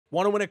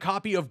Want to win a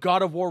copy of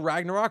God of War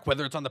Ragnarok,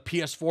 whether it's on the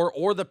PS4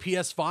 or the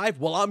PS5?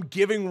 Well, I'm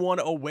giving one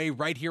away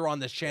right here on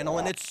this channel,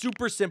 and it's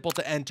super simple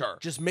to enter.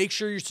 Just make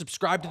sure you're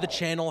subscribed to the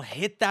channel,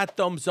 hit that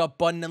thumbs up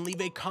button, and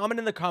leave a comment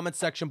in the comment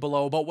section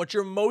below about what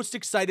you're most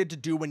excited to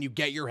do when you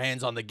get your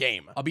hands on the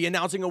game. I'll be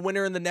announcing a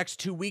winner in the next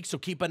 2 weeks, so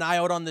keep an eye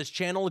out on this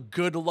channel.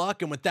 Good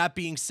luck, and with that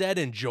being said,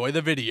 enjoy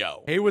the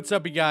video. Hey, what's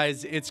up, you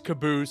guys? It's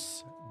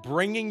Caboose,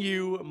 bringing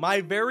you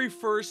my very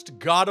first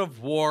God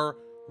of War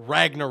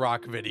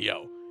Ragnarok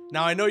video.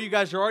 Now, I know you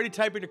guys are already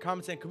typing your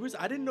comments saying, Caboose,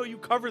 I didn't know you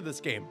covered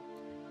this game.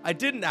 I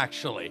didn't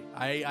actually.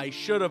 I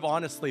should have,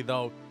 honestly,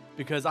 though,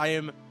 because I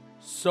am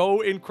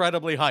so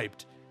incredibly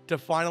hyped to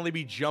finally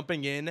be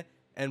jumping in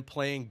and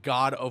playing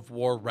God of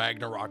War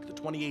Ragnarok. The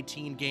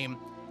 2018 game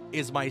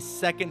is my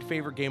second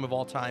favorite game of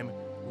all time,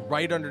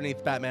 right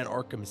underneath Batman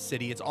Arkham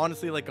City. It's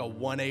honestly like a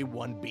 1A,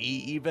 1B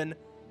even.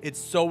 It's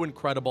so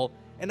incredible.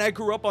 And I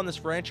grew up on this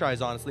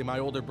franchise, honestly. My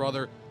older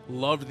brother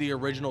loved the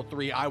original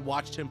 3. I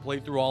watched him play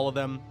through all of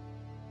them.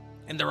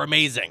 And they're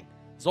amazing.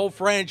 This whole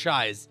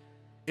franchise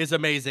is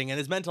amazing and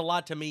has meant a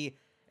lot to me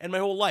and my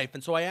whole life.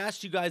 And so I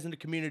asked you guys in the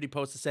community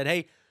post, I said,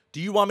 hey,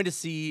 do you want me to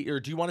see, or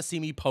do you want to see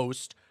me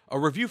post a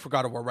review for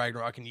God of War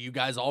Ragnarok? And you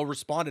guys all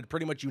responded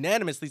pretty much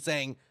unanimously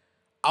saying,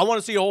 I want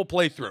to see a whole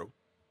playthrough.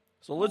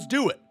 So let's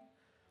do it.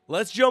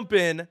 Let's jump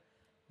in.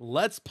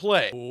 Let's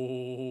play.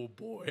 Oh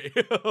boy.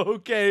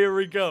 Okay, here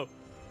we go.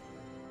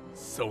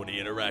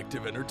 Sony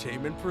Interactive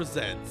Entertainment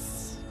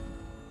presents.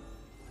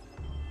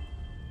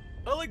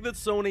 I like that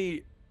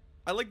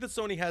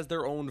Sony has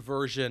their own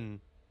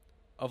version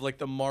of like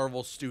the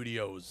Marvel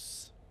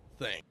Studios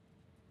thing.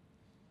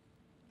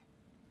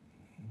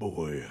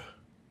 Boy,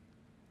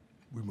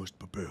 we must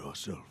prepare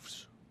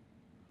ourselves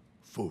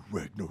for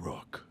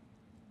Ragnarok.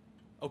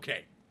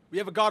 Okay, we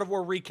have a God of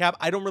War recap.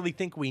 I don't really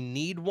think we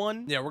need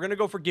one. Yeah, we're gonna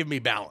go for Give Me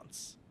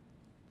Balance.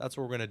 That's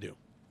what we're gonna do.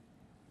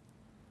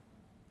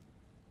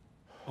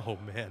 Oh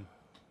man.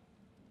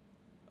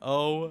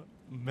 Oh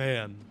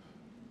man.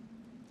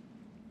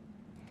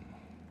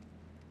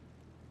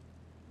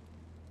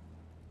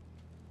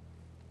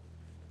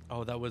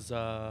 Oh, that was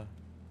the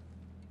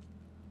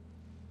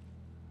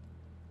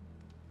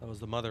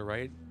mother,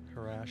 right?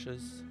 Her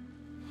ashes.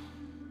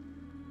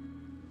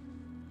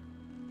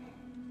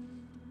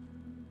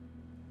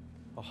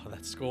 Oh,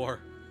 that score.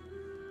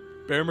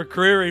 Bear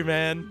McCreary,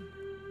 man.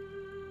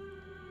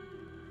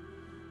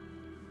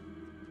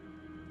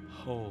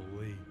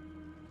 Holy.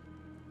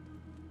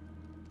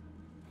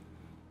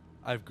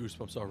 I have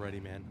goosebumps already,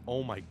 man.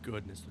 Oh my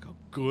goodness. Look how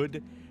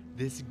good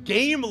this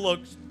game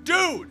looks,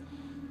 dude.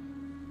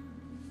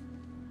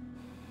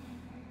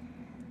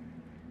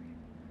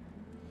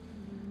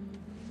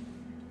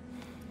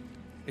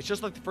 It's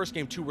just like the first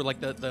game too, where like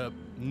the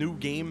new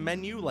game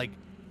menu like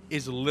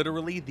is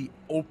literally the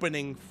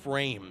opening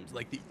frames,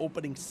 like the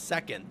opening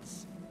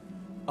seconds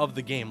of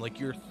the game. Like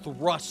you're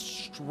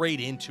thrust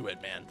straight into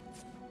it, man.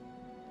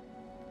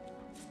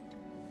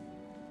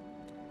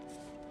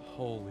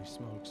 Holy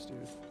smokes, dude.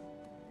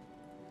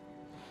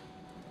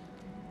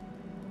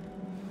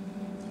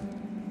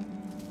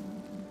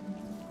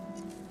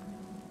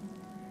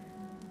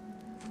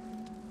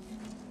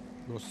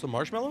 You want some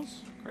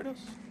marshmallows, Kratos?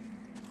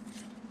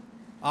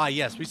 Ah,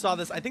 yes, we saw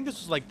this. I think this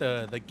was like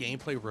the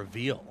gameplay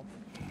reveal.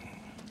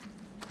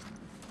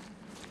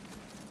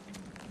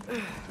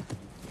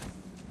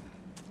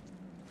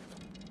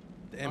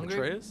 Damn,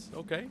 Atreus?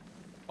 Okay.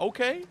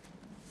 Okay.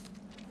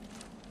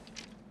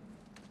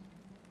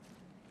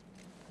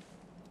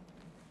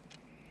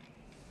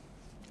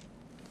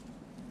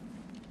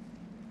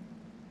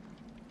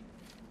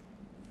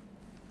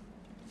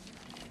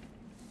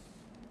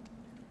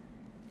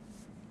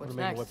 What's I'm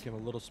gonna make next? the webcam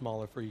a little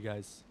smaller for you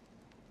guys.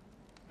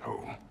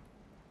 Oh.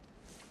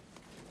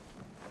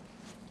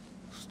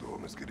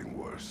 Storm is getting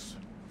worse.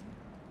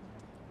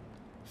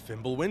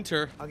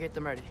 Fimbulwinter. I'll get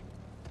them ready.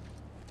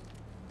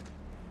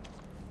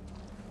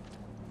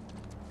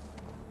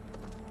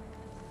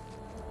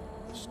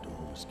 The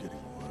storm is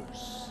getting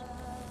worse.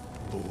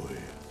 Boy.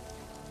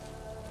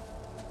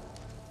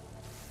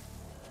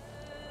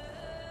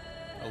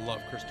 I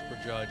love Christopher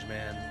Judge,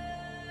 man.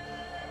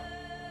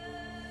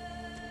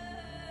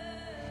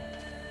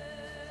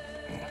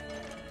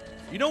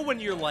 You know when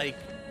you're like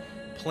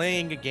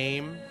playing a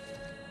game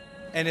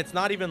and it's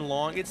not even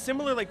long? It's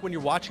similar like when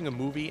you're watching a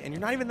movie and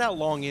you're not even that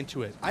long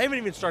into it. I haven't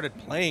even started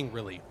playing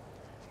really.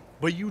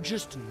 But you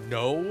just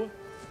know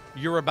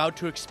you're about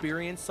to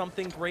experience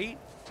something great.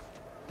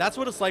 That's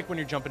what it's like when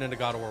you're jumping into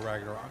God of War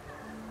Ragnarok.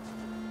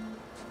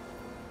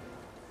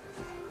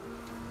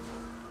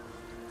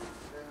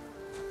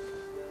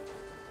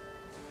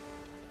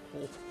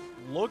 Oh,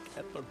 look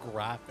at the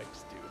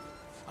graphics, dude.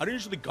 I don't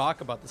usually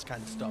gawk about this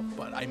kind of stuff,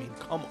 but I mean,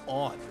 come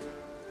on.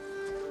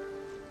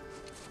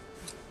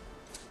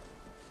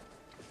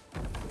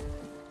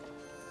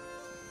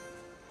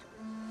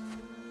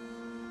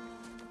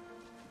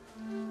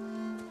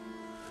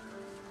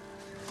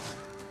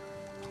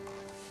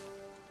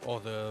 Oh,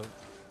 the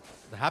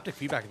haptic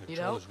feedback in the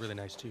controller is really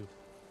nice too.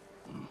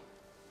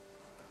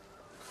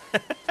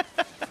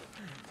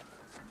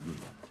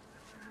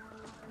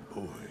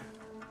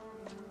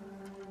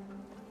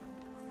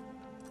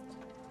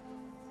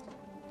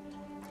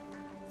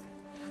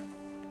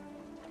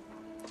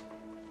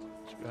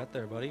 got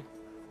there, buddy?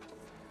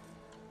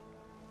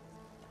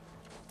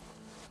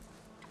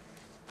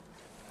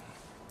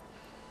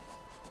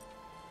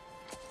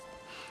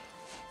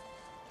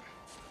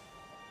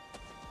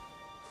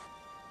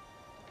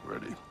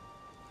 Ready?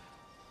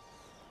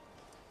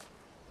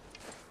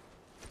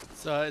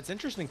 It's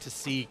interesting to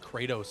see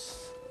Kratos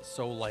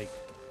so like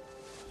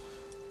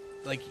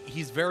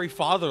he's very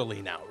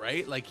fatherly now,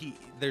 right? Like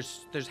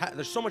there's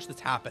so much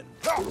that's happened.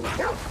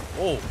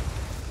 Oh,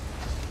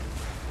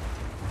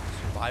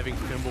 surviving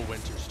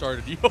Fimbulwinter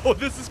started. Yo,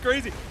 this is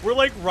crazy. We're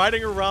like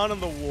riding around on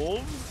the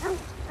wolves.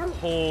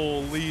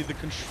 Holy, the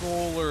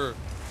controller.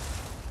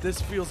 This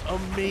feels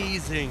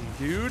amazing,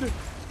 dude.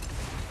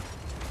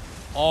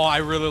 Oh, I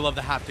really love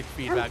the haptic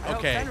feedback.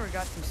 Okay. Fenrir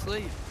got some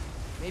sleep.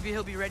 Maybe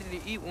he'll be ready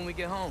to eat when we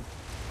get home.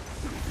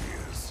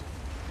 He is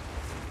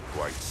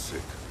quite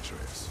sick,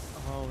 Atreus.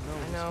 Oh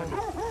I no.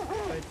 know,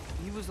 but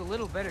he was a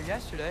little better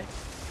yesterday.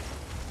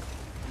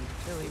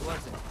 Until he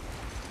wasn't.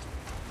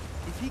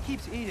 If he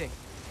keeps eating,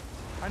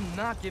 I'm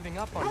not giving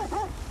up on him.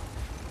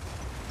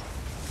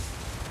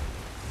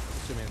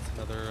 Assuming it's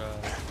another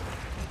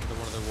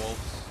one of their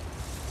wolves.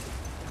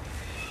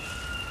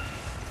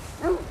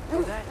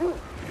 Is that?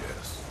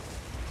 Yes.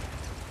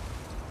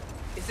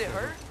 Is it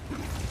her?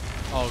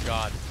 Oh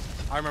god.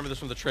 I remember this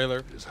from the trailer.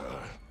 It is her.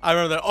 I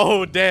remember that.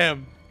 Oh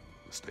damn.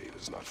 The state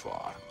is not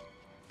far.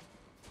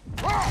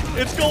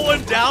 It's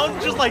going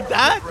down just like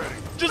that?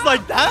 Just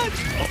like that?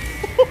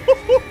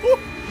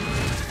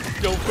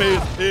 Don't pay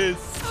his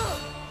piss.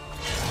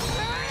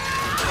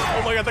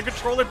 Oh my god, the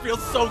controller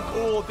feels so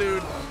cool,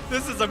 dude.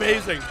 This is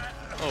amazing.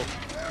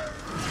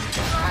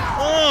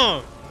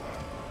 Oh.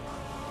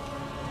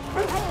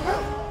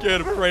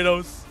 Get him,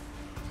 Kratos.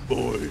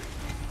 Boy, you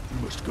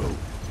must go.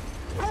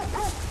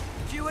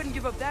 You wouldn't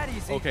give up that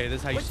easy. Okay, this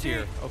is how you What's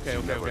steer. he- Okay, She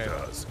okay, never okay.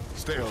 does.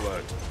 Stay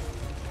alert.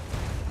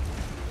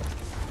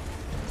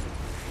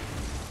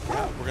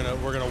 Yeah,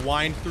 we're gonna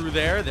wind through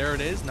there. There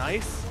it is.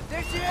 Nice.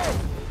 There she is.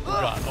 Oh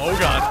god. Oh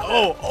god.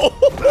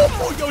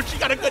 Oh, yo, she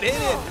got a good hit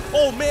in.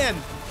 Oh man.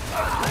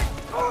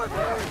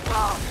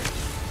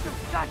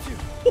 Got you.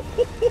 You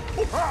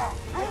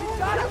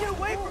gotta get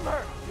away from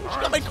her. She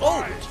got my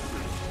coat.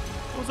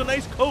 It was a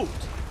nice coat.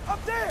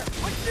 Up there.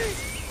 What's she?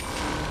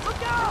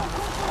 Look out.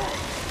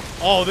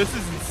 Oh, this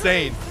is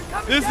insane.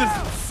 This is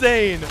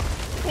insane.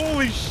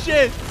 Holy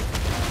shit.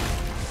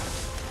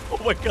 Oh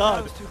my That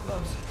god. was too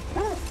close.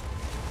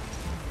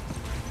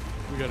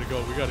 We gotta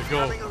go. We gotta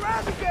go. Coming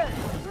around again.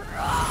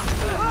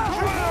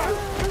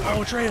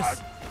 Oh,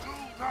 Atreus.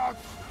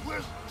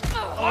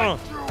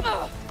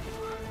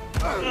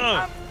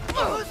 I'm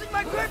losing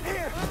my grip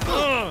here.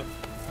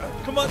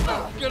 Come on.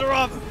 Get her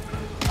off.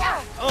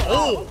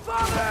 Oh.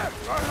 Father.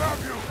 I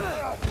have you.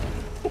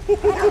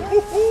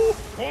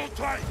 Hold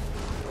tight.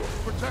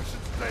 Protection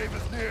stave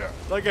is near.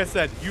 Like I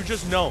said, you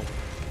just know.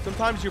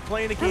 Sometimes you're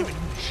playing a game and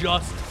you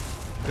just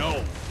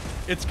know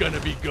it's gonna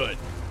be good.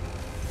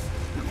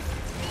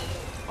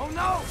 Oh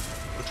no.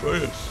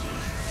 Atreus.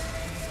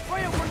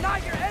 Freya, we're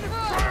not your enemy.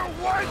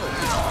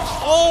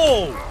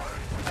 Oh!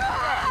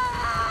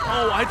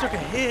 Oh, I took a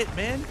hit,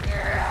 man.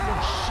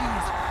 Oh,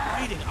 she's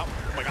fighting. Oh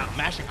my god, I'm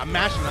mashing. I'm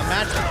mashing. I'm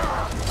mashing.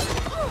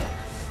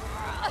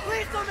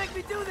 Please don't make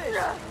me do this.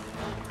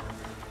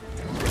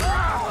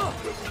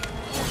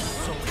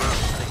 So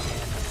interesting,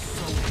 man. So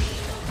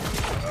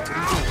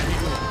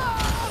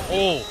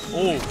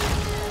oh.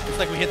 It's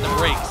like we hit the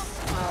brakes.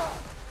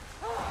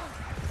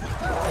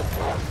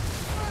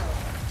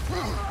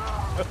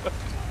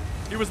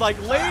 He was like,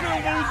 later,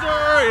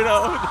 loser, you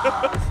know.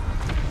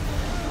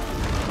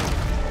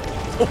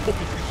 Holy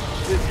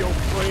shit, yo,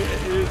 Freya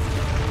is.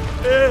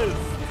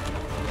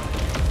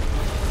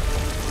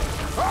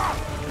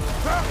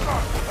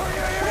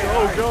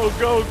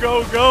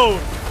 Go.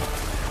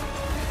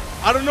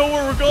 I don't know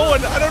where we're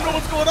going. I don't know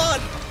what's going on.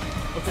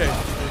 Okay,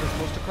 are we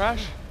supposed to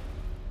crash?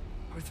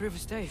 We're through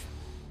with Stave.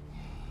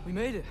 We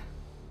made it.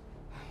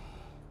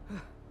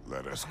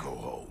 Let us go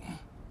home.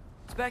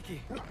 It's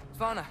Becky.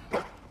 Svana.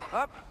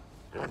 Up.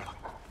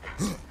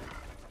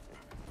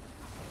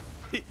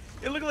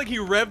 It looked like he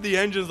revved the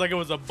engines like it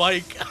was a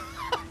bike.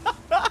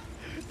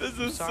 This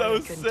is Sorry so I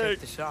couldn't sick. take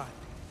the shot.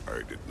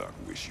 I did not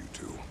wish you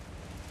to.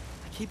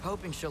 I keep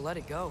hoping she'll let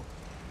it go.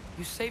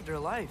 You saved her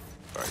life.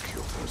 I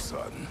killed her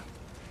son.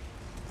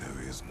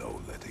 There is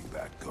no letting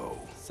that go.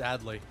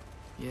 Sadly.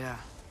 Yeah.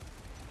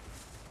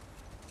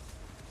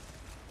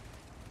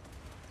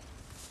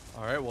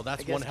 All right, well, I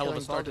that's guess one hell of a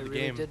killing start to Baldur the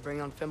really game. did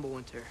bring on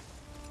Fimbulwinter.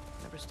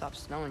 Never stopped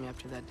snowing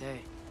after that day.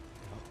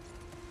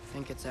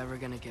 Think it's ever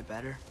gonna get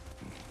better?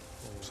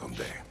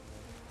 Someday.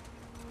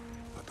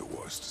 But the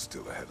worst is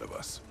still ahead of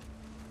us.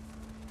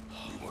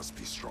 We must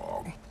be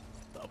strong.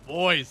 The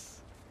boys.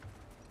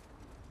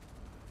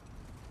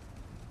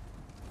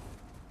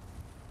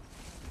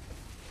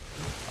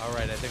 All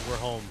right, I think we're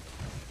home.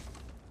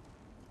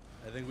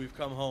 I think we've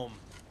come home.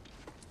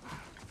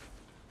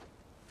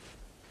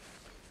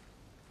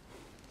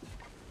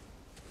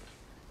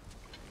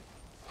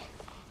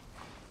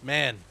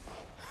 Man.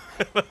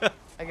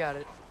 I got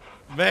it.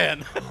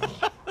 Man.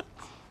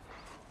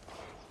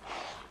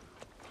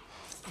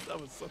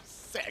 so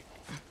sick.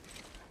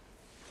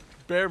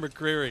 Bear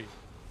McCreary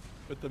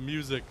with the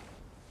music.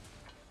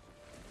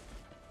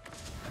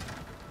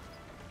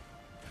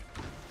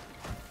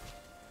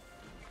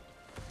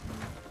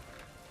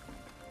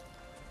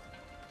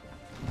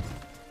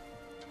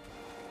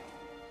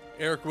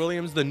 Eric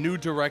Williams, the new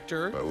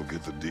director. I will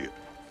get the deal.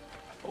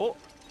 Oh.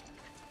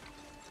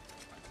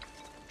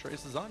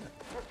 Trace is on it.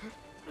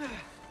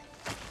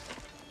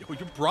 Yo,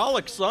 you're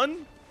brolic,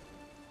 son.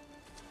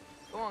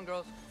 Go on,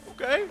 girls.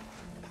 Okay.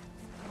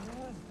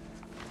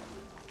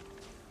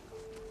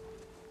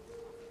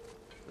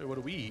 Wait, what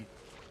do we eat?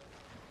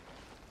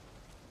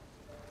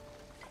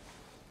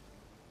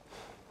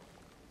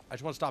 I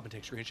just want to stop and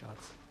take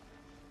screenshots.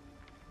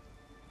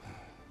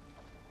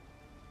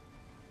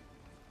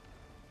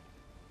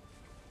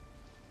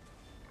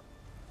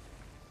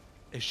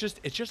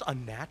 It's just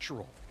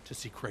unnatural to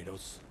see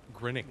Kratos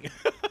grinning.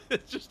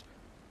 It's just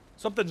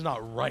something's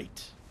not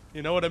right.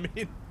 You know what I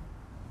mean?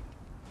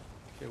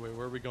 Okay, wait,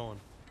 where are we going?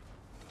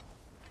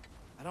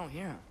 I don't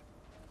hear him.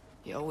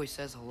 He always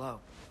says hello.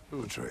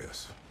 Who,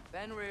 Atreus?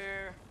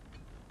 Fenrir.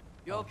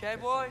 You okay,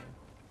 boy?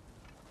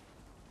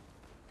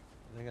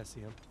 I think I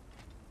see him.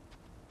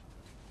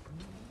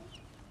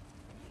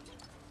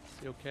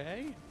 Is he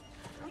okay?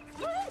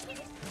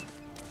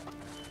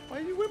 Why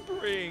are you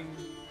whimpering?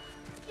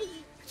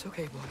 It's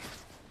okay, boy.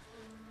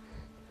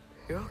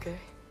 You're okay.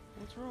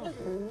 What's wrong?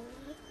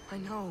 I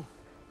know.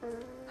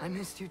 I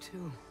missed you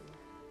too.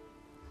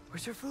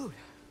 Where's your food?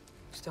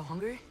 Still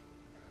hungry?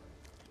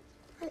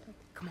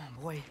 Come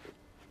on, boy.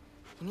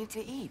 You need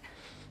to eat.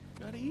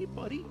 Gotta eat,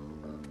 buddy.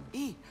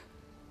 Eat.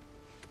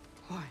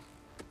 Why?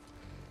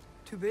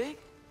 Too big?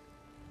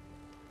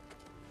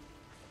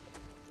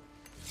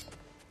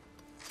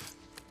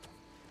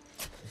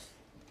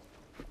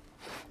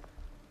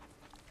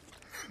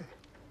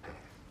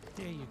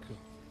 There you go.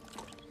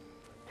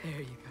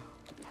 There you go.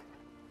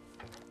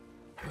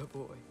 Good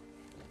boy.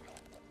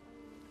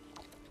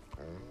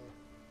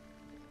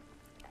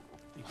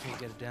 You can't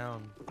get it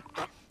down.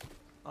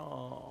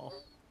 Oh.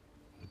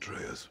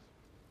 Atreus,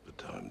 the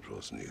time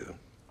draws near.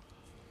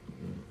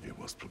 You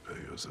must prepare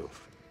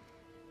yourself.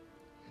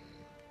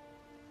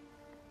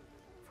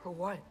 For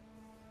what?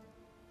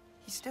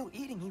 He's still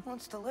eating. He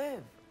wants to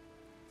live.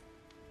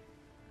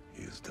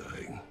 He is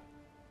dying.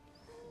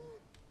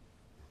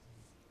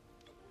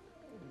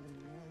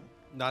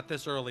 Not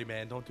this early,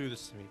 man. Don't do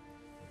this to me.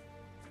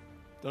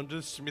 Don't do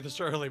this to me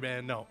this early,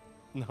 man. No.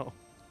 No.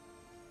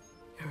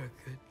 You're a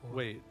good boy.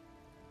 Wait.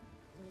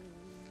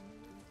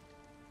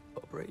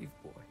 A brave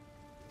boy.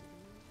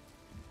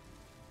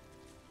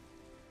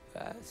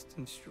 Fast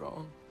and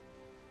strong.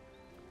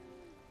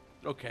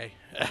 Okay.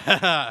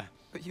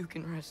 But you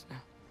can rest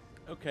now,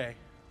 Okay.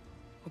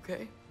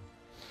 okay?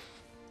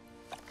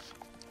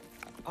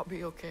 I'll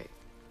be okay.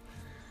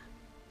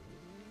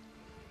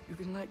 You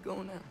can let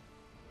go now.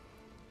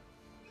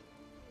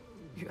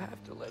 You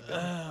have to let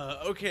go.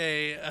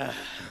 Okay.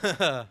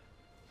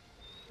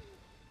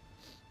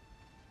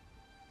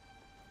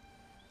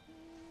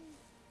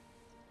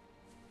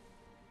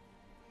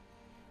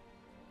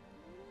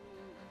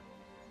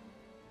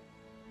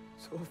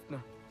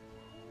 Sofna.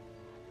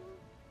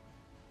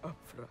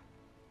 Afra.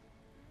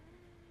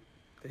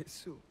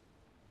 Tesu.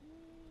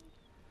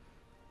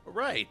 All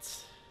right.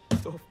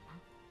 Sofna.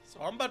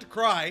 So I'm about to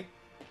cry.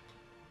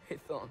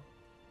 Hethon.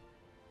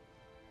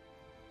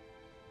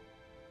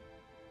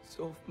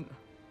 Sofna.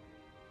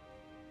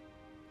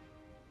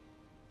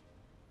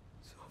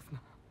 Sofna.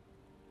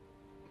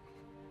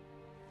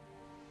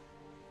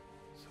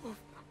 Sofna.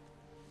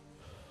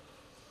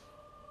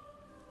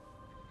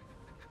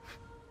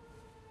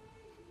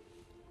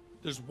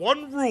 There's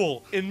one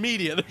rule in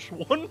media. There's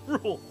one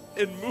rule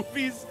in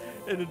movies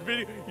and in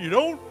video. You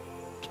don't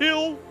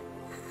kill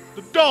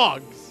the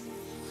dogs.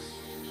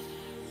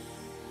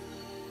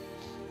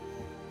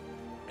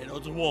 I know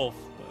it's a wolf,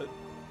 but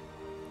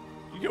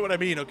you get what I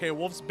mean, okay? A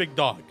wolf's a big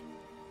dog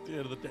at the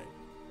end of the day.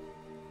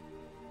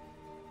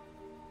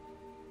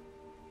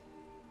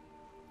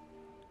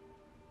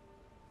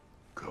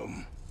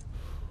 Come.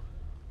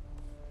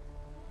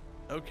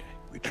 Okay.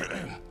 We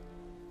train.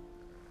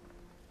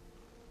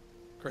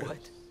 Kratos.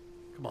 What?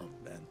 Come on,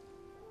 man.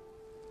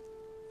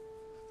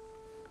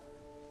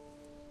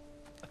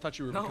 I thought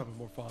you were No. becoming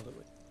more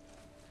fatherly.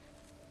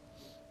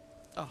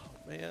 Oh,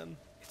 man.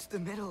 It's the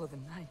middle of the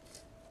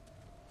night.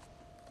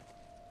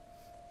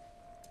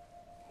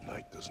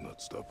 Night does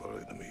not stop our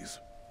enemies.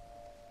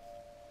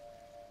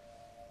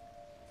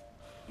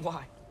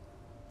 Why?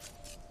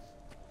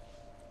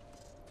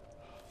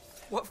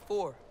 What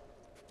for?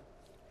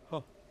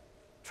 Huh.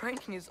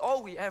 Training is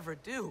all we ever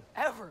do,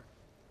 ever.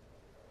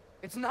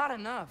 It's not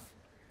enough.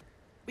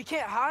 We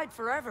can't hide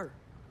forever.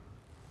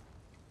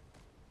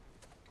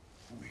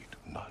 We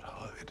do not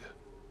hide.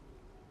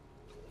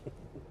 We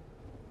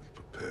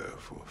prepare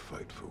for a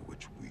fight for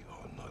which we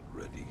are not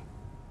ready.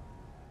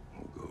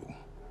 We'll go.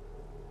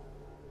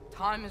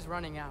 Time is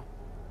running out.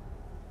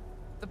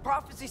 The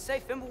prophecies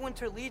say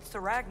Fimbulwinter leads to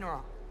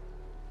Ragnarok.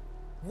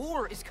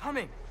 War is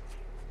coming.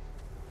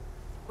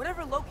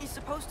 Whatever Loki's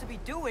supposed to be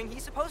doing,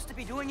 he's supposed to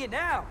be doing it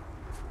now.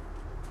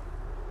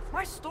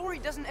 My story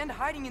doesn't end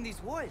hiding in these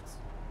woods.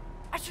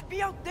 I should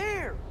be out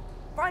there,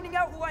 finding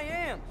out who I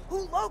am,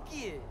 who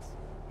Loki is.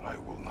 I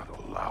will not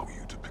allow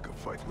you to pick a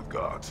fight with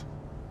gods.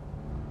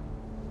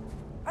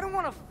 I don't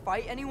want to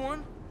fight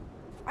anyone.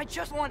 I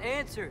just want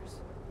answers.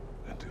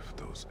 And if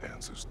those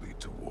answers lead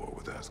to war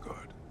with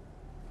Asgard?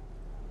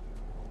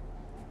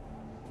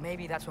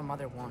 Maybe that's what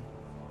Mother wanted.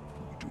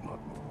 You do not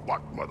know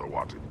what Mother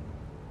wanted.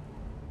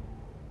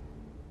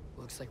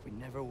 Looks like we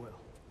never will.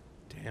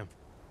 Damn.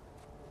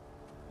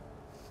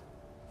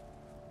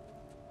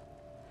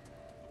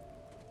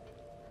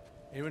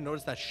 Anyone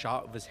notice that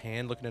shot of his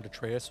hand looking at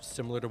Atreus was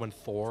similar to when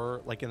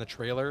Thor, like in the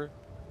trailer,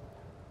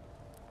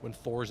 when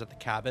Thor's at the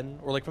cabin,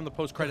 or like from the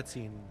post-credit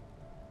scene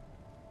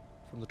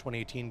from the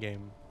 2018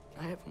 game?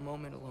 I have a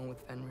moment alone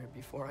with Fenrir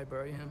before I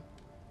bury him.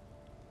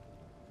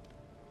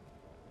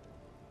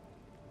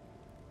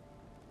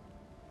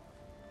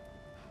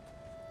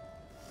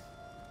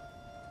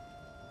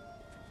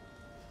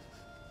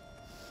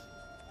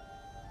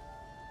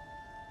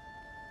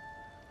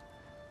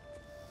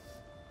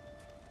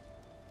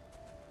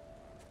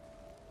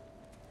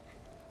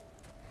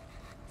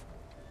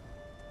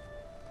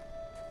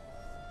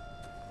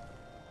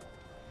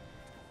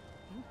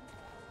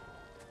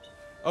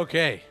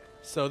 Okay,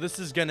 so this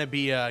is gonna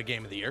be a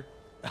game of the year.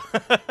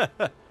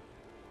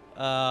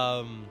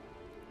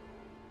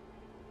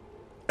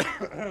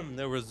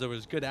 There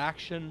was good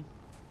action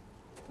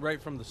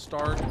right from the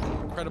start.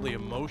 Incredibly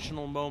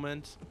emotional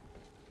moment.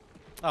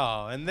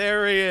 Oh, and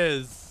there he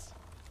is.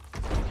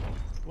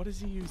 What is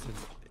he using?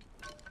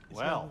 Is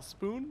Well, a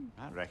spoon?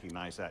 I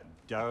recognize that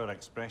dour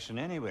expression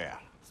anywhere.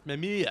 It's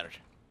Mimir.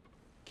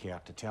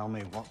 Care to tell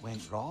me what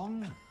went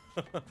wrong?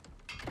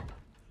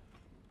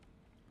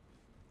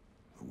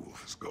 The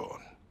wolf is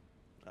gone.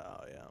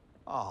 Oh yeah.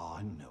 Oh,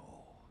 no.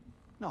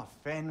 Not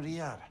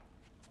Fenrir.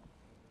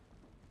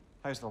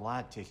 How's the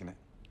lad taking it?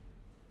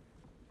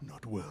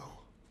 Not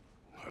well.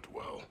 Not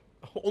well.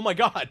 Oh my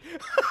God.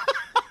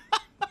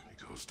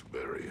 He goes to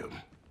bury him.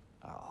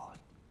 Oh,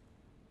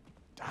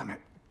 damn it.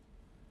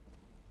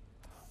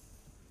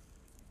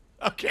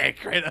 Okay,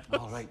 Kratos.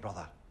 All right,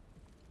 brother.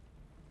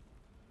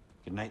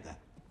 Good night, then.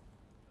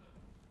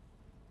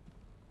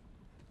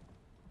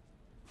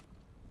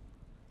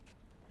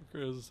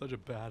 Kratos is such a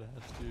badass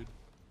dude.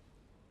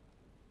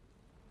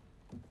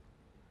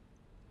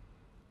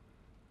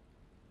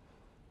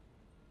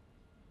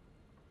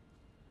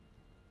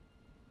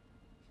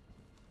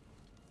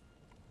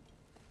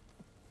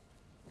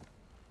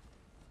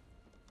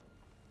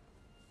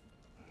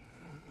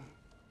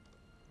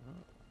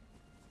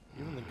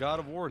 Even the God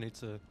of War needs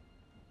to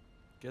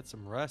get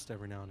some rest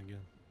every now and again.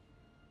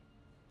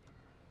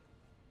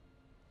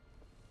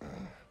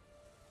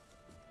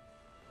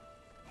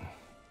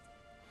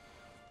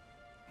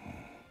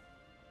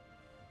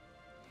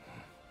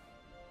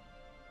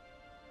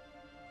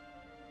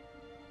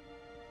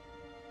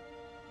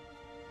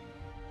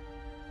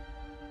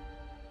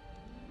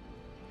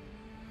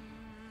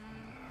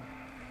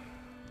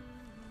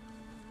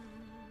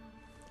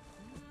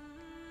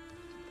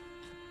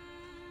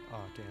 Oh,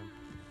 damn.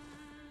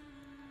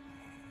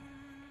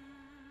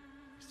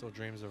 He still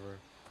dreams of her.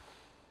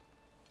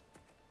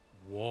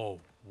 Whoa,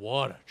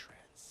 what a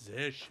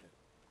transition.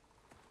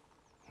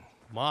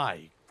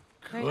 My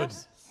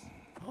goodness.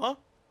 Huh?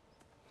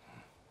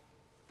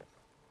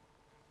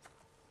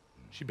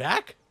 She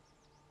back?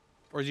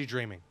 Or is he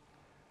dreaming?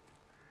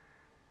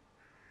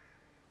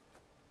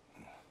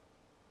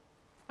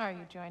 Are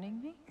you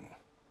joining me?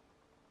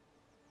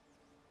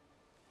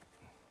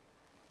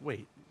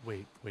 Wait.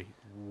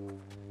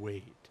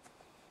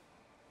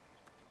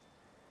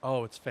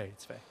 Oh, it's Faye.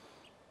 It's Faye.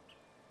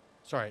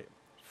 Sorry,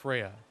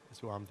 Freya is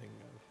who I'm thinking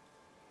of.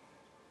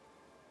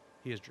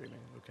 He is dreaming.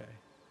 Okay.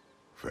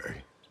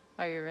 Faye.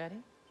 Are you ready?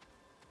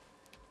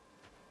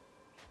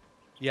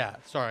 Yeah,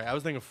 sorry. I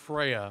was thinking of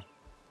Freya.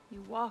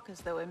 You walk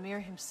as though Emir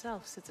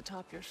himself sits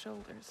atop your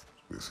shoulders.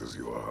 This is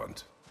your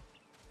hunt.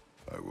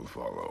 I will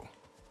follow.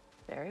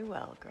 Very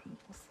well,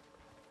 Grumbles.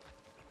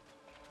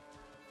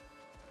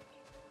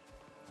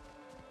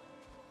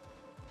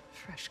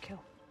 Fresh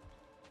kill.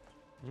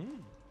 At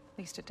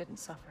least it didn't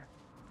suffer.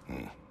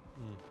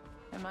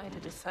 Am I to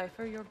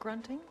decipher your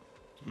grunting?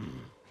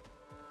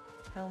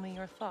 Tell me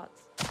your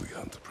thoughts. We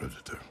hunt the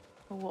predator.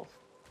 A wolf.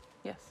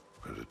 Yes.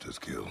 Predators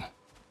kill.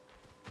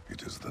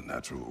 It is the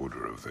natural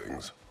order of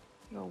things.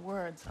 Your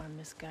words are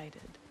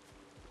misguided.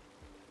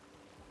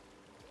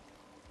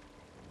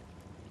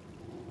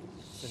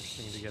 It's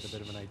interesting to get a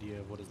bit of an idea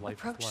of what his life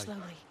Approach is like.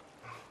 slowly.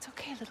 It's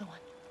okay, little one.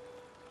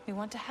 We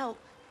want to help.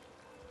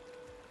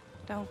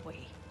 Don't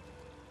we?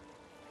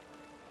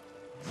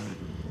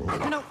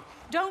 No,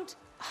 don't!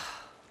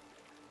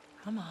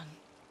 Come on.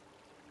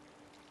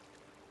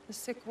 The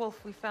sick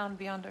wolf we found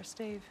beyond our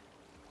stave.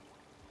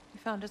 He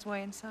found his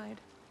way inside.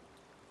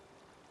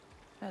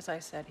 As I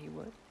said he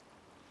would.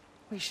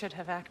 We should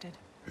have acted.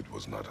 It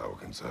was not our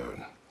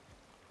concern.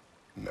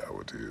 Now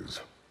it is.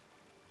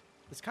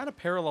 This kind of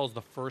parallels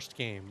the first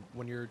game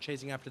when you're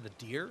chasing after the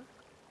deer.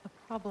 A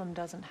problem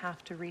doesn't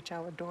have to reach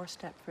our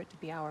doorstep for it to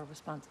be our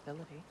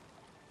responsibility.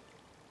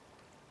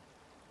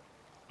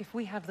 If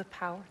we have the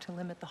power to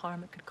limit the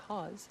harm it could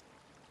cause,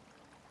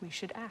 we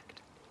should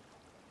act.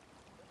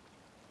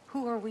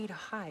 Who are we to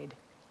hide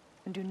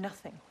and do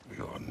nothing? We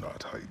are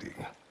not hiding.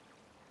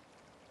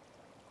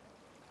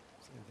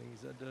 Same thing he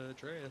said to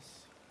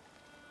Atreus.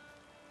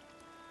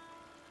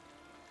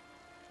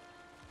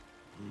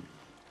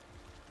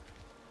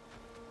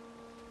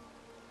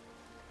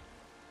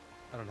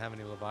 I don't have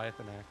any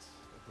Leviathan axe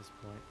at this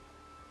point.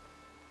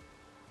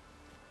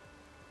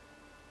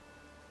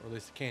 Or at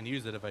least I can't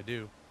use it if I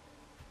do.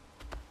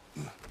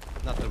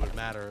 Not that it would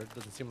matter. It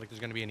doesn't seem like there's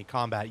going to be any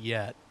combat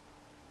yet.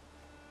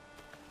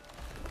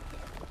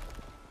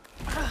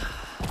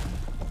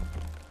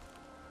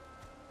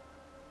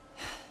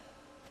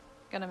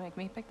 Gonna make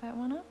me pick that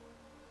one up?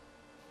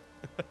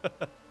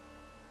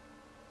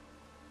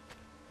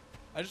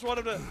 I just want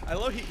him to. I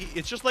love.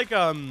 It's just like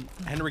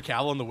Henry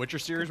Cavill in the Witcher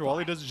series, where all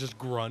he does is just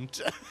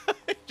grunt.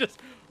 He just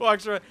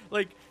walks around.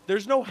 Like,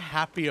 there's no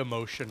happy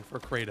emotion for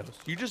Kratos.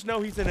 You just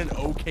know he's in an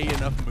okay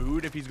enough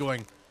mood if he's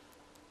going.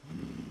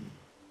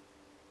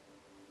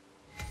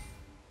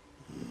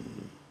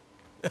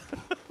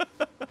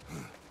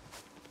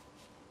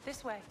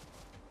 This way.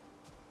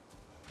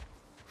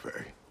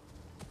 Faye.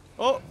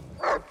 Oh.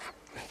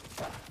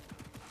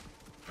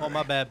 Oh,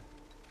 my bad.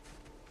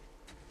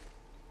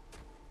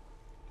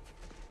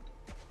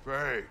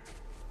 Faye.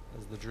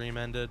 As the dream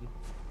ended.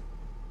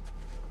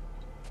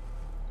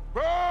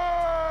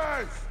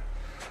 Faye!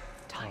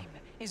 Time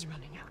is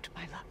running out,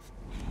 my love.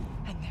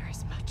 And there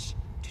is much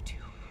to do.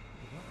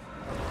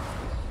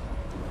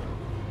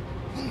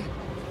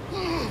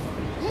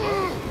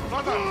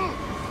 Mother!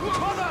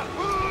 Mother!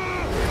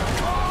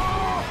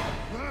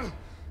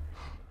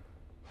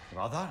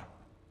 Brother?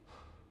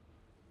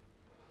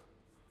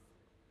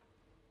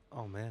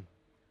 Oh, man.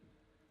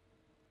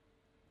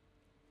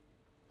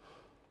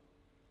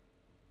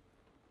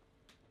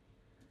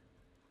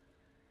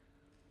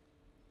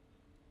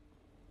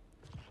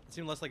 It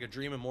seemed less like a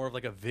dream and more of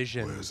like a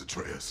vision. Where's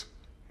Atreus?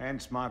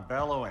 Hence my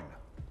bellowing.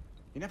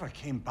 He never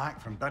came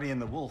back from burying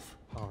the wolf.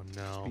 Oh,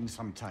 no. It's been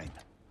some time.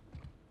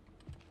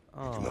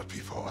 Oh, Cannot be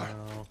far.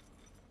 no.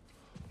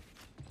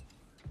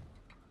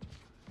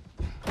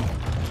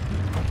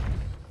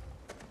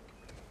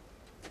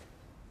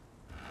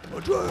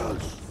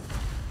 Atreus!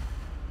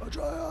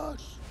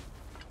 Atreus!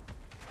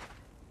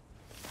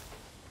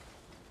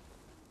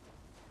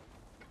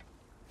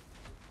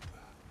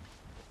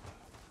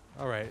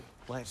 All right.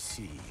 Let's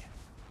see.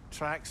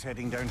 Tracks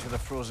heading down to the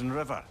frozen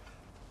river.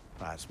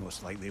 That's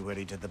most likely where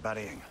he did the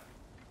burying.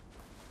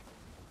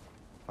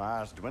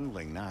 Fire's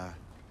dwindling now.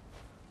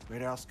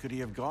 Where else could he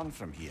have gone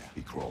from here?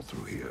 He crawled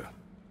through here.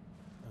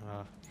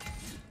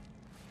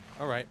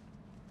 All right.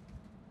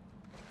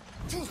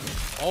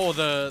 Oh,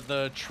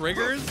 the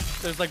triggers.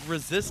 There's like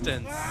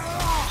resistance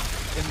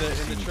in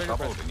the trigger.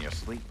 Troubled in your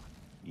sleep,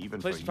 even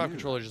for PlayStation 5 you.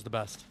 controller is just the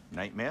best.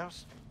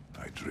 Nightmares?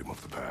 I dream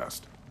of the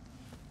past.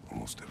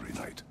 Almost every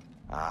night.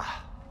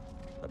 Ah,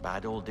 the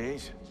bad old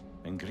days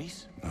in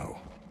Greece. No.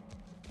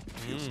 It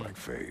feels like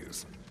Faye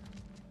is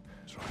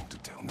trying to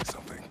tell me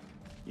something.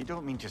 You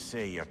don't mean to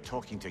say you're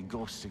talking to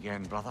ghosts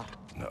again, brother?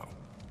 No.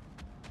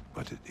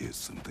 But it is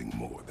something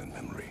more than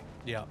memory.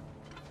 Yeah.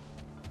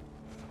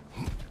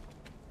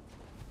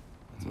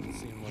 That's what it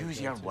seemed like Use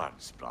there, your too.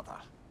 words, brother.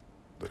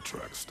 The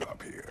tracks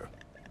stop here.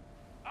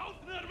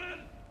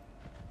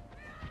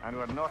 And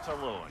we're not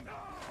alone.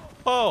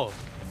 Oh,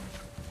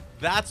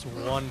 that's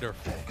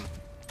wonderful.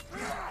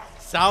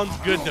 Sounds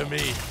good to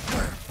me.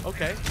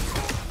 Okay.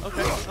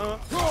 Okay. Oh,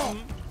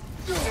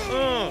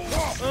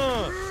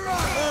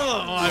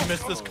 I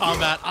missed this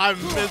combat. I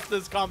missed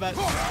this combat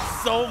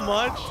so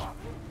much.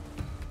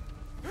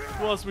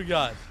 Who else we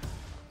got?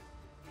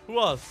 Who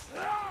else?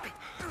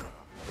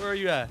 Where are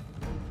you at?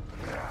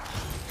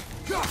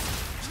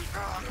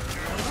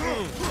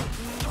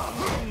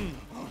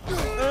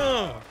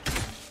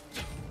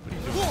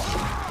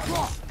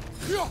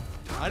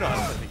 I know how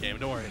to play the game,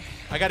 don't worry.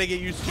 I gotta get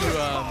used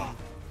to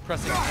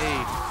pressing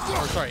A,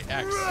 or sorry,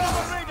 X.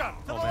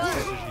 Oh man,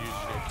 PlayStation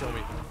used to kill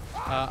me.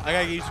 I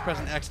gotta get used to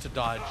pressing X to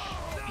dodge.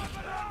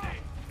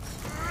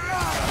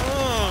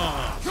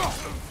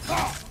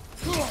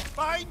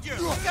 Find you!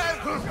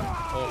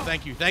 Oh,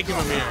 thank you,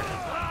 Mimir.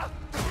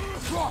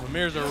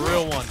 Mimir's a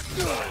real one.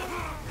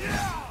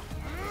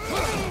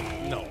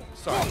 No,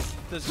 sorry.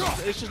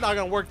 It's just not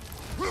gonna work.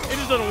 It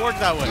just doesn't work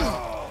that way.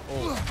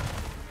 Oh.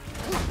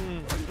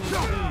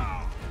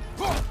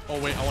 Oh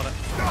wait, I wanna.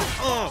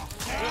 Oh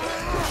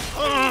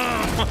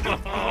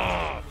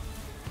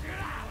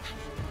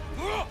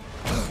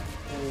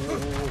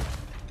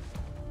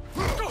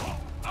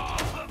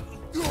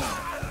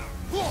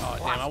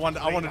damn!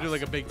 I want to do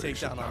like a big They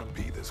should takedown on him. not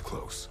be this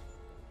close.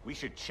 We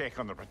should check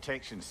on the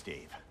protection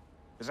stave.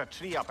 There's a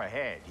tree up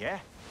ahead, yeah?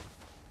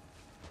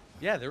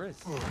 Yeah, there is.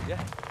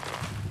 Yeah.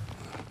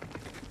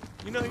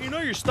 You know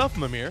your stuff,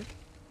 Mimir.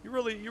 You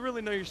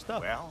really know your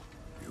stuff. Well,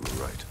 You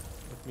were right.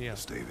 Look me The up.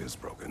 stave is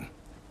broken.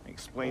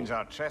 explains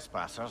our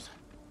trespassers.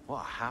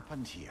 What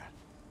happened here?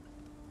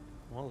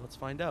 Well, let's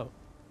find out.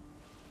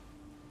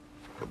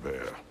 A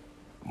bear.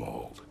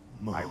 Mauled.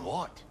 My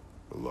what?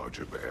 A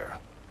larger bear.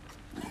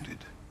 Wounded.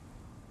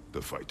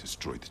 The fight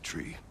destroyed the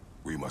tree.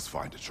 We must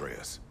find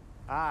Atreus.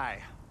 Aye.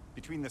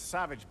 Between the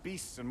savage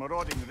beasts and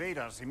marauding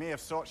raiders, he may have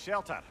sought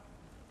shelter.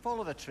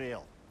 Follow the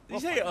trail. Did you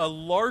say a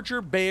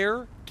larger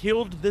bear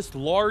killed this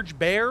large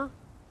bear?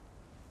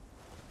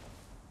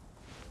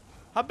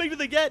 How big do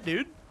they get,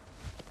 dude?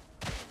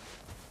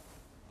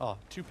 Oh,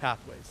 2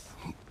 pathways.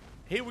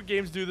 Hate when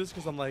games do this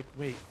because I'm like,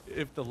 wait,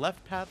 if the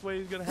left pathway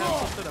is gonna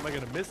have something, am I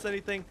gonna miss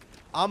anything?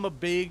 I'm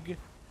big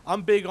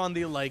on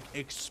the like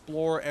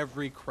explore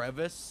every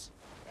crevice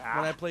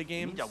when I play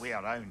games. Need a way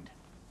around.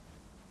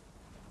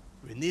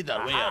 We need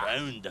a way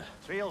around.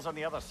 Trail's on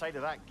the other side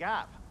of that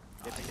gap.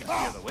 If you can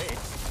clear the way.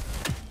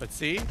 But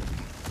see,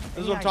 this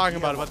is what I'm talking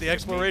about the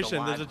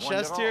exploration. There's a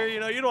chest here, you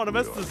know, you don't want to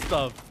miss this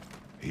stuff.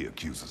 He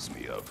accuses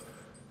me of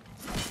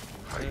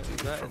hiding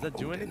Does that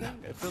do anything?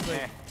 It feels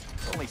like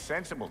Only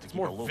sensible to it's keep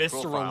more a low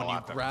visceral profile when you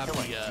after grab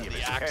killing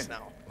the axe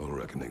now. A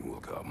reckoning will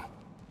come.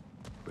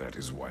 That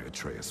is why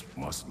Atreus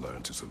must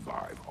learn to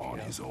survive on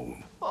his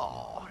own.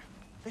 Oh,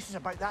 this is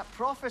about that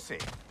prophecy.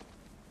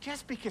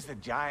 Just because the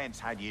giants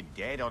had you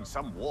dead on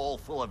some wall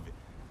full of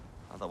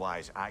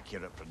otherwise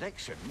accurate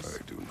predictions.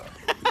 I do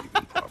not believe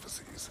in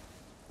prophecies.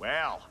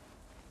 Well,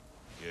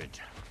 good.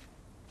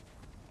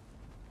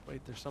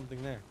 Wait, there's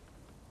something there.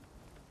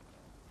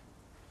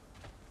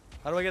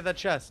 How do I get that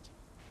chest?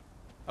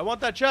 I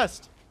want that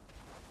chest.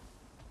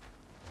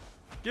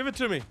 Give it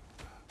to me.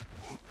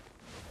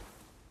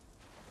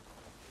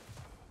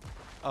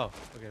 Oh,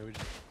 okay. We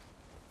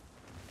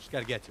just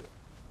gotta get to it.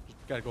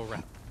 Just gotta go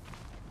around.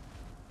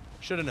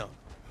 Should have known.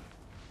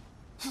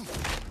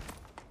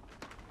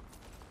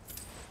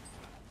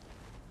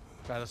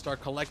 Gotta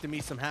start collecting me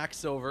some hack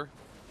silver.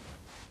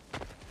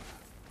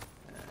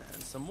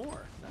 And some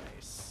more.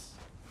 Nice.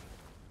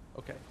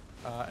 Okay.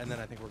 And then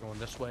I think we're going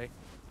this way.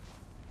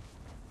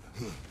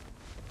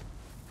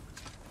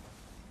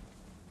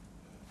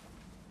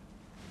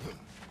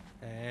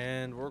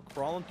 And we're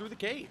crawling through the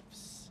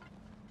caves.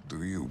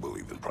 Do you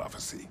believe in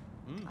prophecy?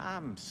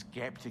 I'm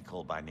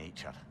skeptical by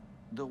nature,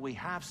 though we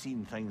have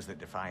seen things that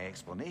defy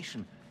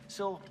explanation.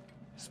 So,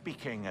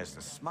 speaking as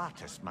the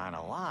smartest man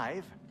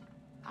alive,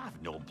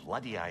 I've no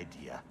bloody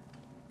idea.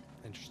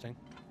 Interesting.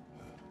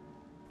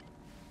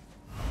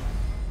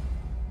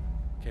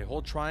 Okay,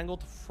 hold triangle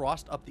to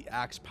frost up the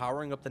axe,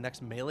 powering up the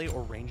next melee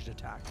or ranged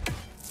attack.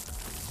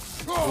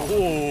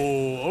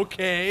 Oh,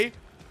 okay.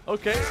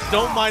 Okay,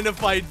 don't mind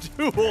if I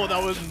do. Oh,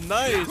 that was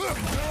nice.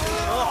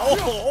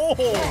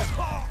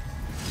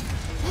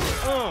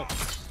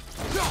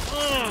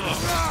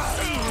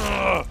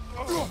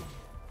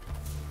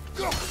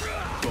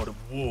 Go to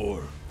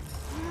war.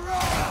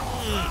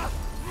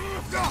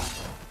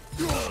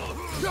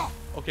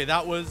 Okay,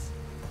 that was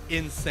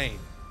insane.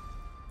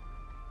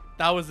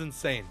 That was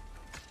insane.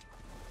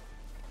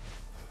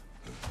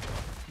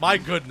 My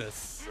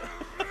goodness.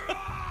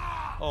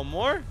 Oh,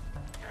 more?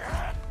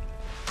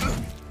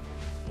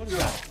 What is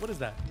that? What is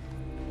that?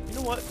 You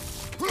know what?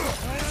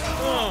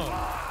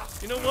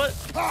 You know what?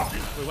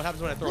 Wait, what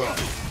happens when I throw it?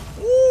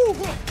 Woo!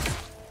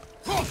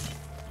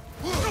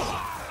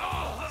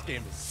 This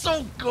game is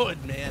so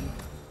good, man.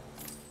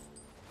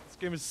 This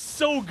game is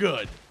so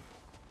good.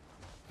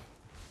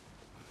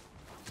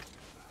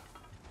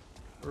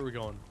 Where are we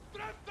going?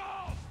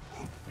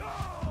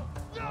 Oh,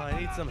 I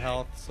need some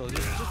health, so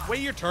just wait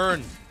your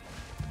turn.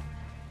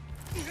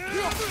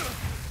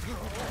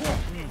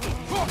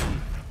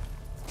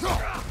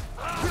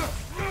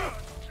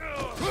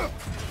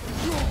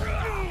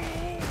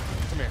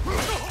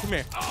 Come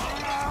here.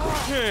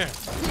 Come here.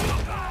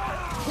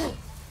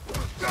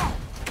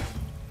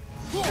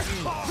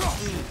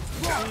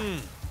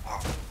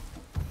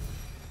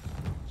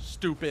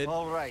 Stupid.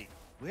 All right,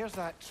 where's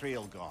that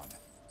trail gone?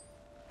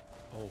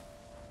 Oh,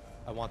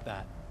 I want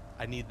that.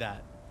 I need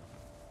that.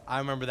 I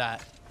remember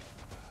that.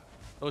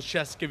 Those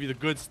chests give you the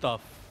good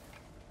stuff.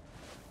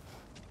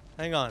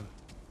 Hang on.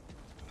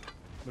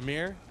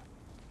 Mimir?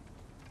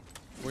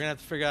 We're gonna have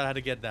to figure out how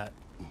to get that.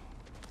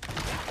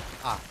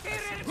 Ah.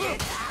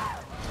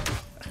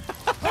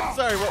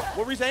 Sorry,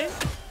 what were you saying?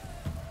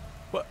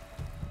 What?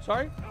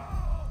 Sorry?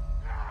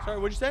 Sorry,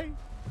 what'd you say?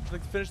 Would you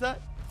like to finish that?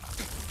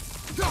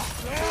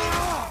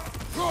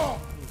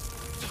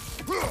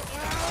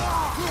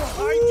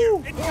 Behind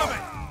you!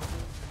 Incoming!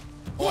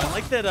 Oh, I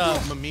like that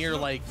Mimir,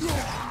 like,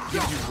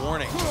 gives you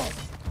warning.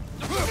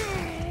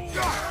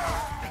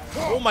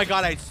 Oh my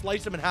god, I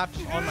sliced him in half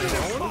just on my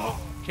own?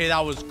 Okay,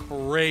 that was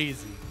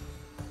crazy.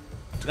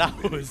 That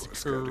was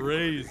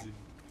crazy.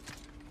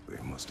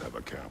 They must have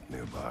a camp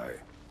nearby.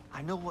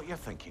 I know what you're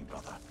thinking,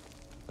 brother.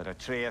 But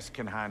Atreus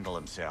can handle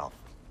himself.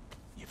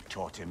 You've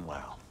taught him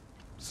well.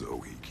 So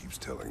he keeps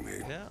telling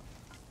me. Yeah.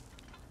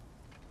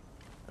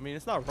 I mean,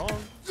 it's not wrong.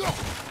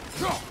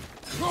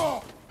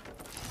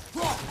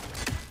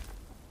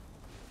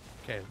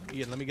 Okay,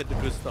 Ian, let me get the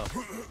good stuff.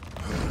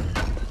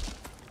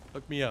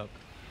 Hook me up.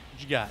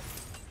 What you got?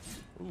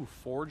 Ooh,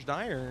 forged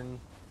iron.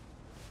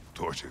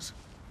 Torches.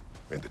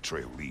 And the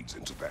trail leads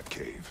into that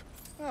cave.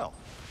 Well,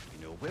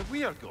 we know where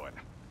we are going.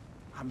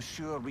 I'm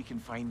sure we can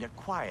find a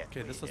quiet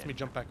Okay, this way lets me in.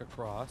 jump back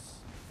across.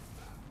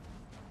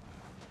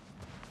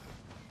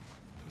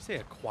 You say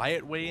a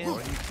quiet way in?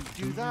 Or you could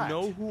do You that.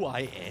 know who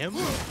I am?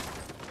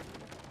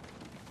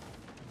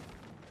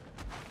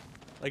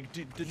 Like,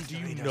 do These you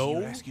raiders you know?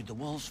 rescued the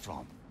wolves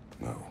from.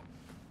 No.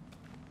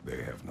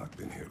 They have not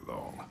been here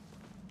long.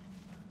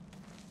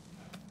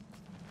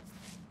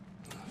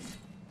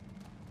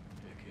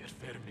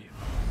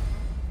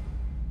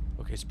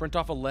 Okay, sprint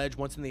off a ledge.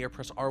 Once in the air,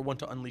 press R1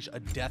 to unleash a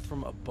death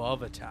from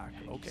above attack.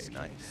 Okay,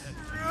 nice.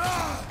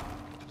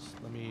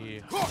 Just let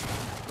me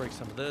break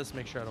some of this,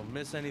 make sure I don't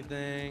miss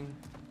anything.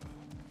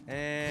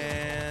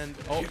 And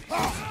oh,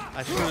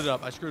 I screwed it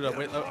up. I screwed it up.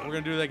 Wait, we're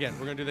gonna do that again.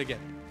 We're gonna do that again.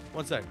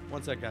 One sec,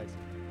 guys.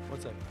 One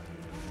sec.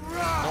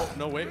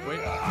 No, wait.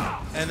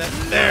 And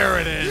then there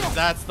it is.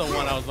 That's the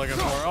one I was looking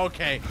for.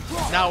 Okay,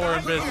 now we're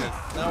in business.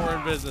 Now we're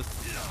in business.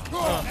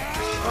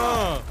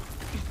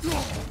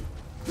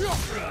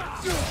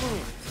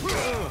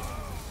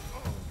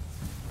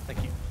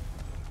 Thank you.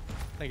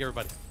 Thank you,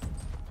 everybody.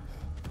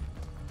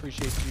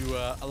 Appreciate you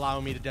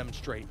allowing me to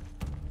demonstrate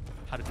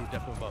how to do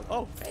death from above.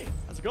 Oh, hey,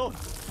 how's it going?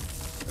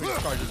 Let me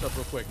just charge this up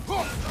real quick.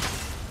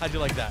 How'd you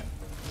like that?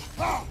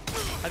 How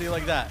do you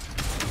like that?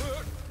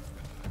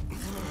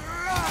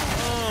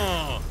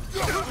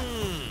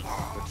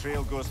 The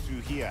trail goes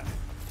through here.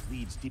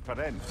 Leads deeper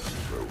in.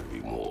 There will be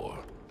more.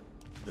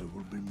 There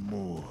will be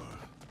more.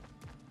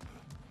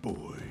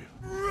 Boy.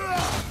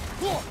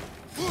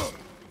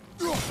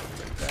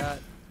 Like that.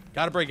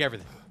 Gotta break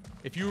everything.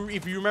 If you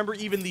remember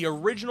even the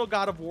original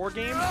God of War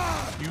game,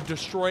 you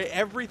destroy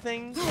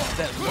everything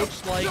that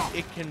looks like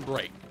it can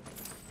break.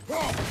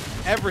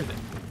 Everything.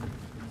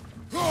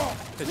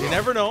 Because you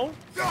never know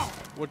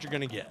what you're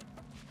gonna get.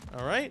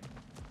 Alright?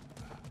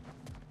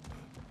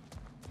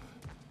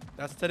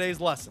 That's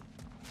today's lesson.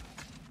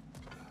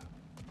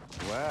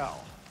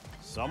 Well,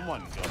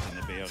 someone got in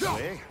the bear's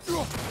way.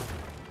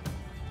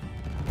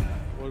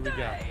 What do we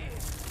got?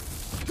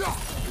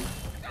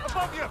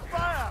 Above you,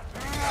 fire!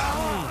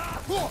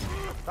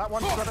 That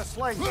one's got a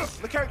sling.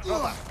 Look out,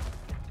 brother.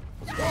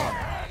 What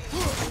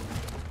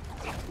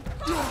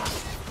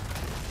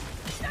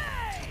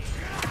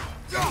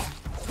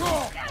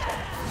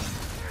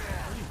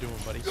are you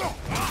doing, buddy?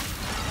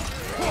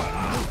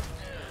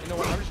 You know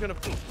what? I'm just gonna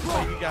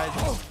fight you guys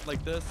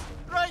like this.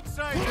 Right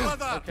side,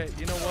 brother. Okay,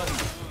 you know what?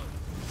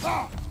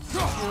 You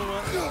know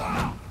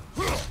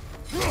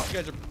what? You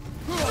guys are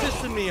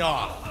pissing me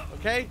off,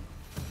 okay?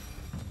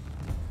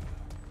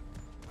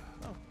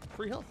 Oh,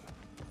 free health.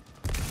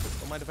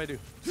 Don't mind if I do.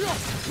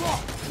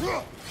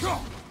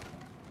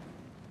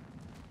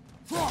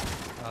 Oh,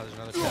 there's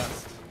another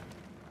chest.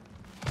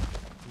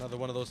 Another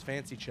one of those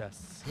fancy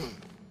chests.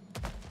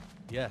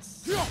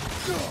 Yes.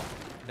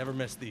 Never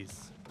miss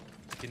these.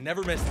 You can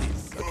never miss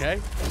these,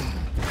 okay?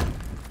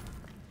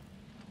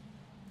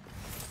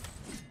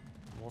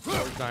 More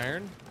forged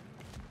iron.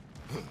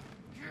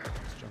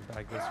 Let's jump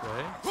back this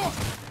way.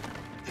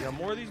 You got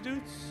more of these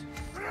dudes?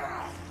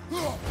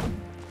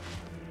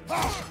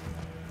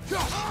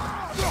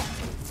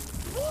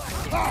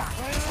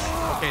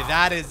 Okay,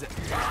 that is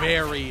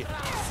very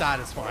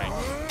satisfying.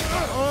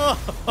 Oh,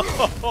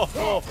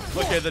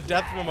 okay, the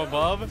death from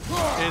above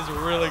is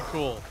really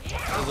cool.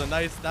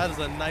 That is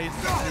a nice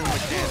new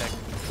mechanic.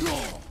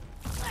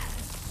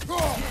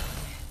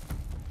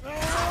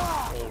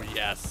 Oh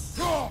yes.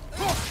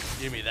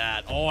 Give me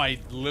that. Oh, I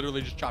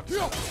literally just chopped his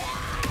head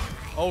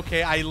off.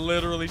 Okay, I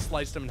literally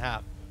sliced him in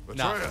half.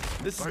 Nah,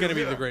 this is gonna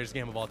be the greatest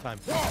game of all time.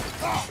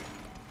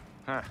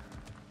 Huh.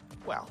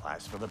 Well,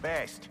 that's for the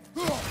best.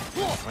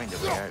 Find a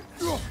way out.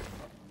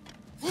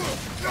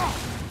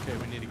 Okay,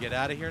 we need to get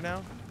out of here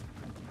now.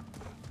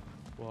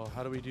 Well,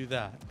 how do we do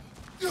that?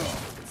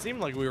 It seemed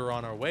like we were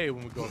on our way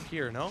when we go up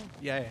here, no?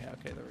 Yeah,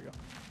 okay, there we go.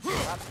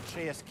 Perhaps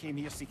Atreus came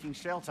here seeking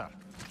shelter.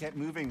 He kept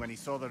moving when he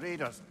saw the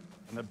raiders,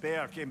 and the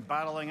bear came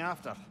barreling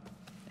after.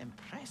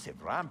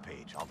 Impressive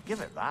rampage, I'll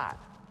give it that.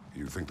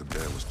 You think the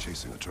bear was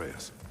chasing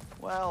Atreus?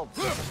 Well,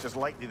 it's just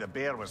likely the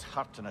bear was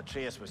hurt and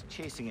Atreus was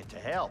chasing it to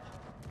help.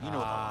 You know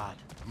the lad.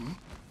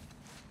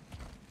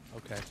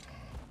 Okay.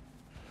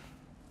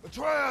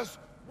 Atreus,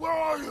 where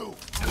are you?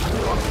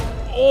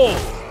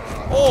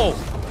 Oh!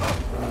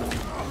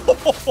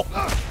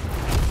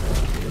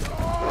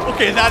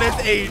 Okay, that is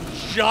a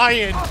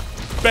giant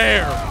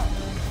bear.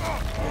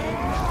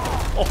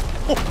 Oh,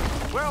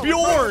 Well,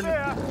 Bjorn!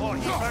 Oh,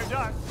 he found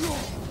out.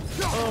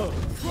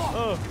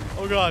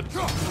 Oh god.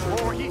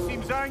 Oh, he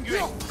seems angry.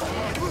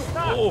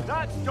 Oh.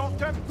 That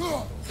stopped him.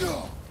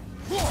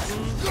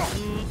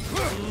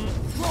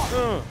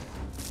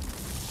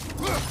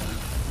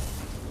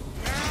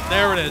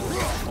 There it is.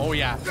 Oh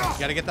yeah.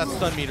 Gotta get that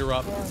stun meter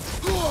up.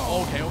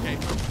 Okay.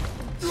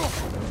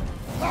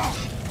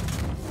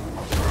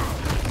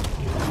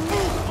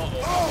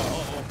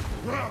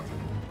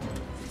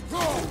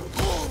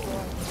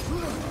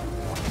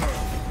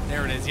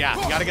 There it is. Yeah.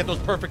 You gotta get those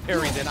perfect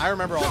parries in. I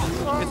remember all this.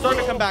 It's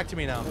starting to come back to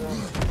me now.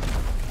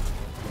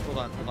 Hold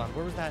on.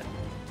 Where was that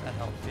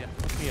health? Yeah.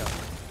 Pick me up.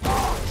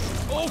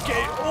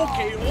 Okay,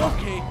 okay,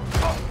 okay.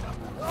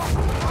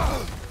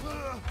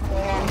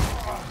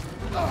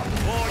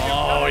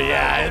 Oh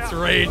yeah, it's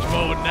rage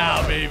mode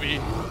now, baby.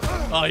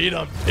 Oh, you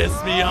done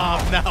pissed me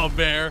off now,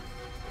 Bear.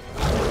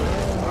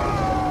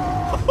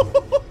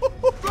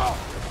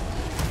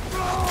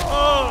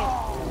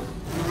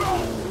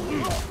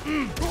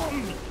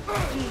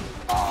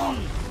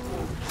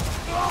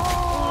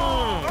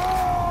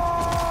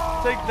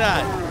 Take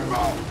that.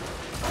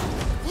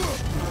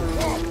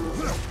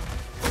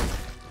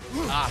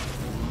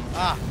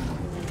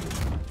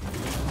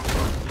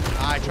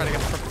 I try to get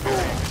the perfect parry.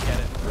 I couldn't get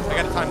it. I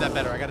gotta time that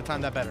better. I gotta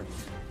time that better.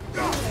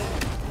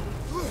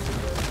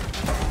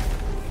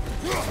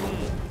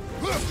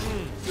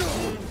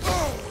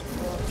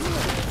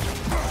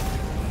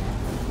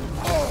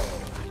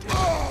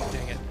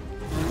 Dang it.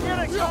 Here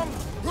they come!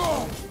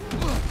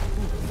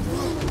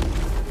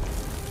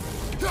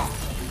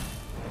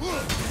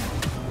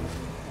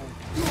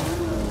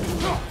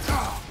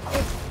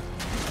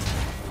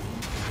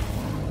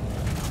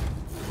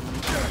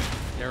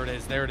 There it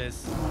is. There it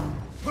is.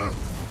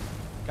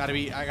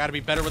 I gotta be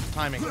better with the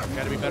timing.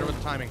 Gotta be better with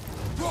the timing.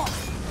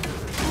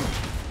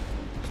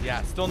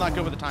 Yeah, still not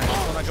good with the timing.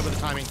 Still not good with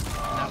the timing.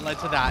 That led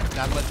to that.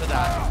 That led to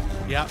that.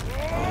 Yep.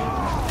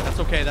 That's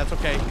okay. That's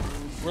okay.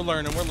 We're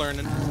learning. We're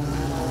learning.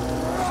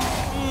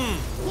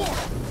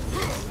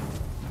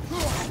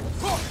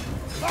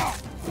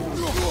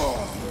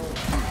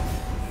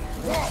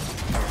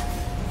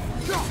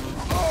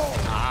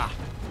 Ah.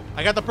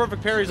 I got the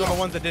perfect parries on the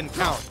ones that didn't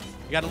count.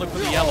 You gotta look for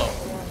the yellow.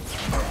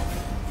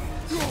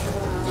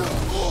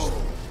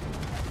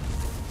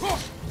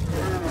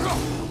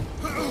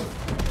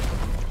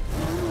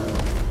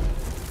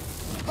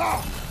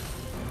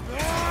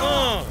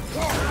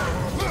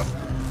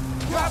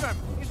 Grab him!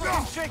 He's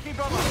looking shaky,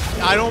 brother!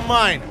 I don't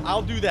mind.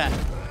 I'll do that.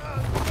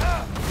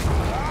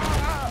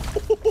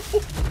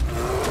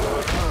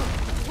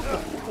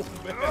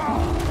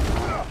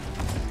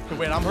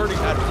 Wait, I'm hurting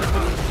that. Is I supposed to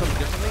do something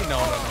differently? No.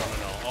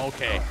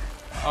 Okay.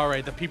 All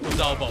right, the people's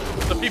elbow.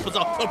 The people's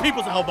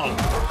elbow.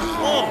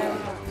 Oh.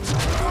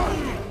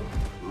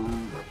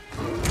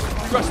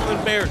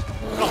 Wrestling bears.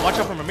 Oh, watch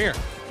out from a mirror.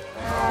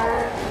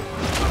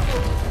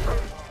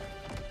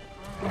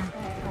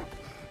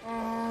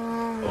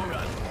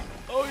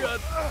 Oh god.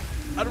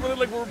 I don't really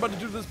like what we're about to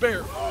do to this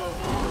bear.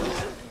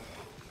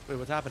 Wait,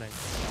 what's happening?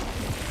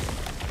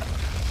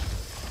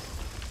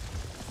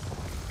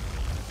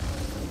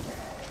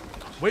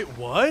 Wait,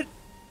 what?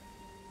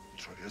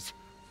 Atreus!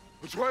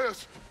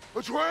 Atreus!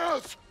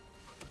 Atreus!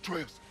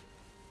 Atreus!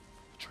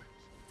 Atreus!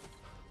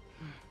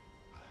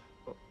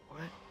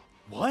 What?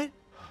 What?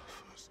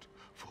 First,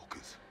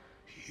 focus.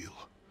 Heal.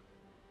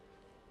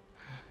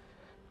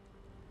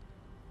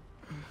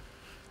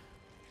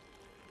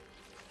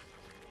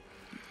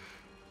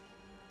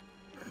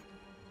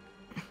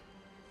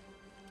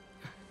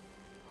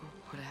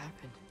 What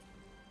happened?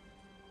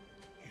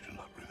 You do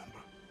not remember.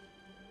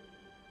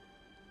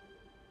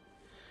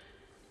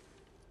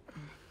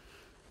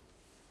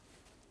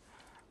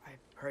 I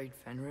prayed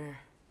Fenrir.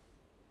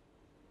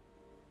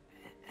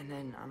 And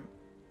then I'm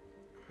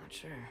not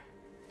sure.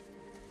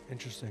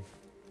 Interesting.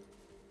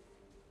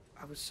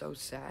 I was so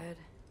sad.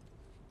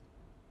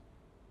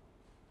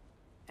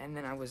 And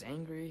then I was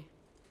angry.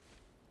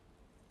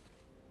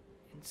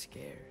 And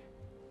scared.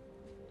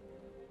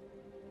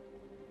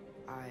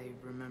 I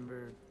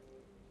remember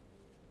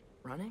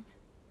running.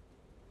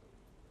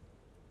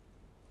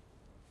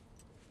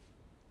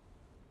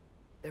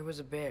 There was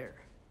a bear.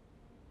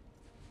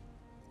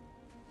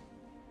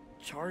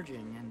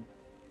 Charging, and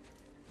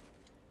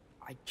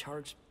I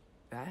charged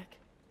back.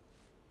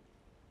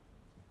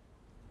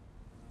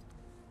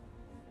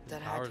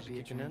 That had Powers to be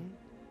a kicking dream. in.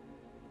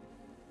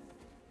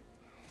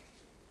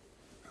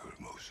 Your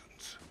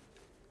emotions.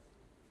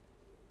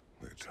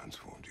 They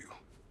transformed you.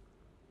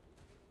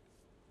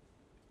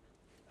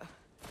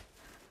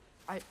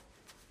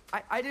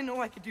 I didn't know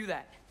I could do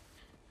that.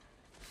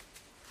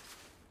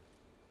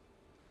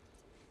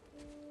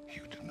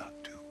 You did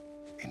not do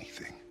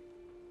anything.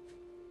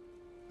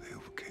 They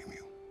overcame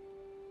you.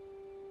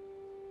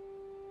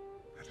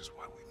 That is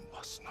why we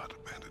must not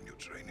abandon your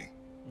training.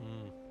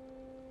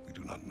 We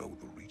do not know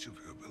the reach of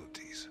your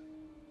abilities.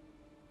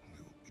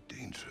 We will be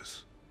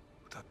dangerous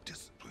without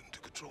discipline to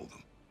control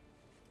them.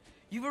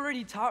 You've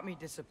already taught me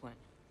discipline.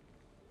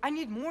 I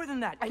need more than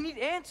that. I need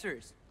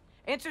answers.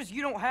 Answers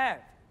you don't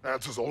have.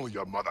 Answers only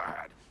your mother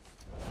had.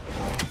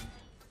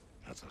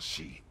 Answers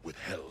she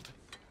withheld.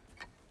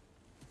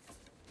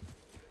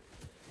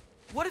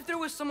 What if there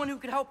was someone who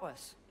could help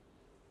us?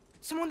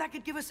 Someone that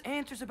could give us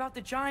answers about the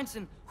giants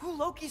and who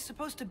Loki's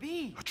supposed to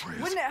be. Atreus.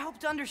 Wouldn't it help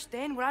to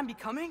understand what I'm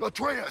becoming?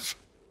 Atreus!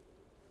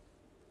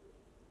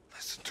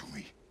 Listen to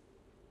me.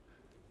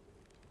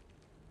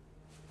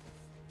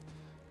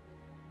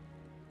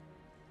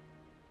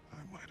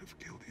 I might have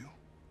killed you.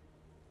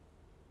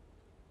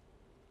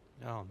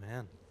 Oh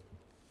man.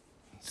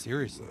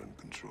 Seriously. Learn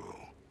control.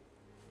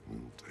 We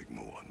will take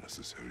no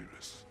unnecessary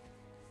risks.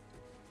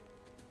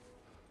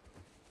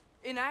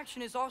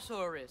 Inaction is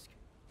also a risk.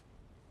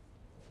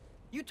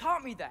 You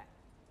taught me that.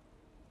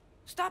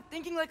 Stop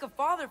thinking like a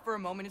father for a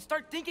moment and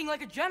start thinking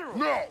like a general.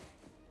 No!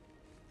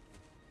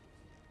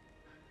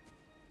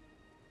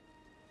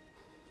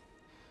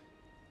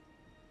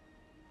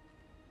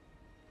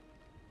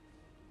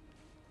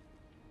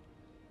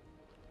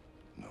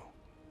 No.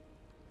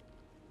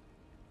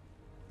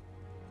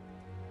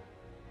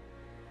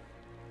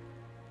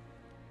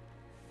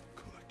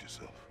 Collect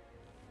yourself.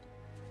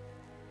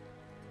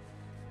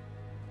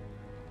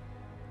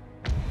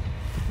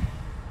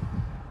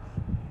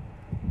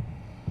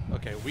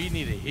 Okay, we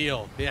need a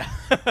heal. Yeah.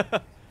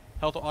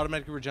 Health will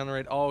automatically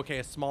regenerate. Oh, okay,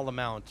 a small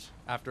amount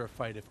after a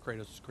fight if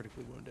Kratos is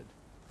critically wounded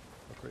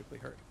or critically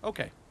hurt.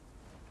 Okay.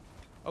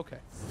 Okay.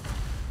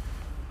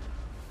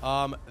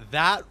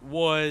 That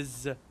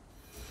was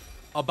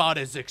about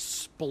as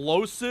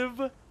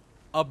explosive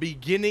a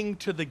beginning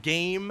to the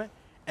game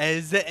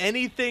as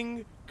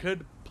anything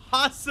could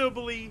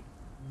possibly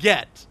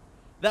get.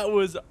 That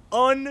was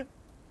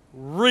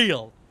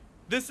unreal.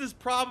 This is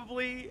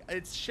probably,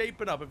 it's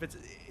shaping up.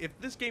 If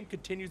this game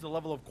continues the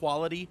level of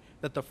quality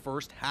that the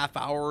first half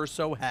hour or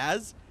so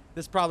has,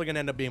 this is probably going to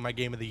end up being my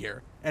game of the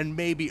year and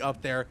maybe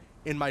up there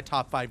in my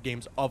top 5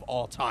 games of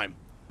all time.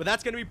 But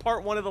that's going to be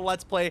part 1 of the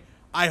Let's Play.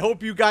 I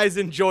hope you guys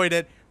enjoyed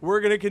it.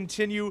 We're going to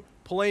continue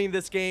playing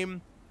this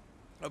game,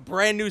 a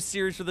brand new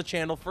series for the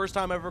channel. First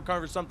time I ever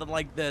covered something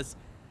like this.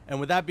 And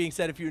with that being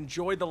said, if you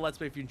enjoyed the Let's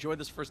Play, if you enjoyed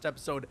this first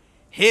episode,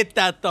 hit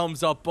that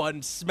thumbs up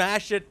button,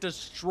 smash it,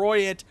 destroy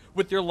it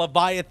with your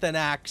Leviathan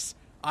axe.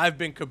 I've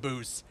been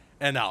Caboose,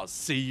 and I'll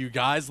see you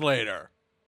guys later.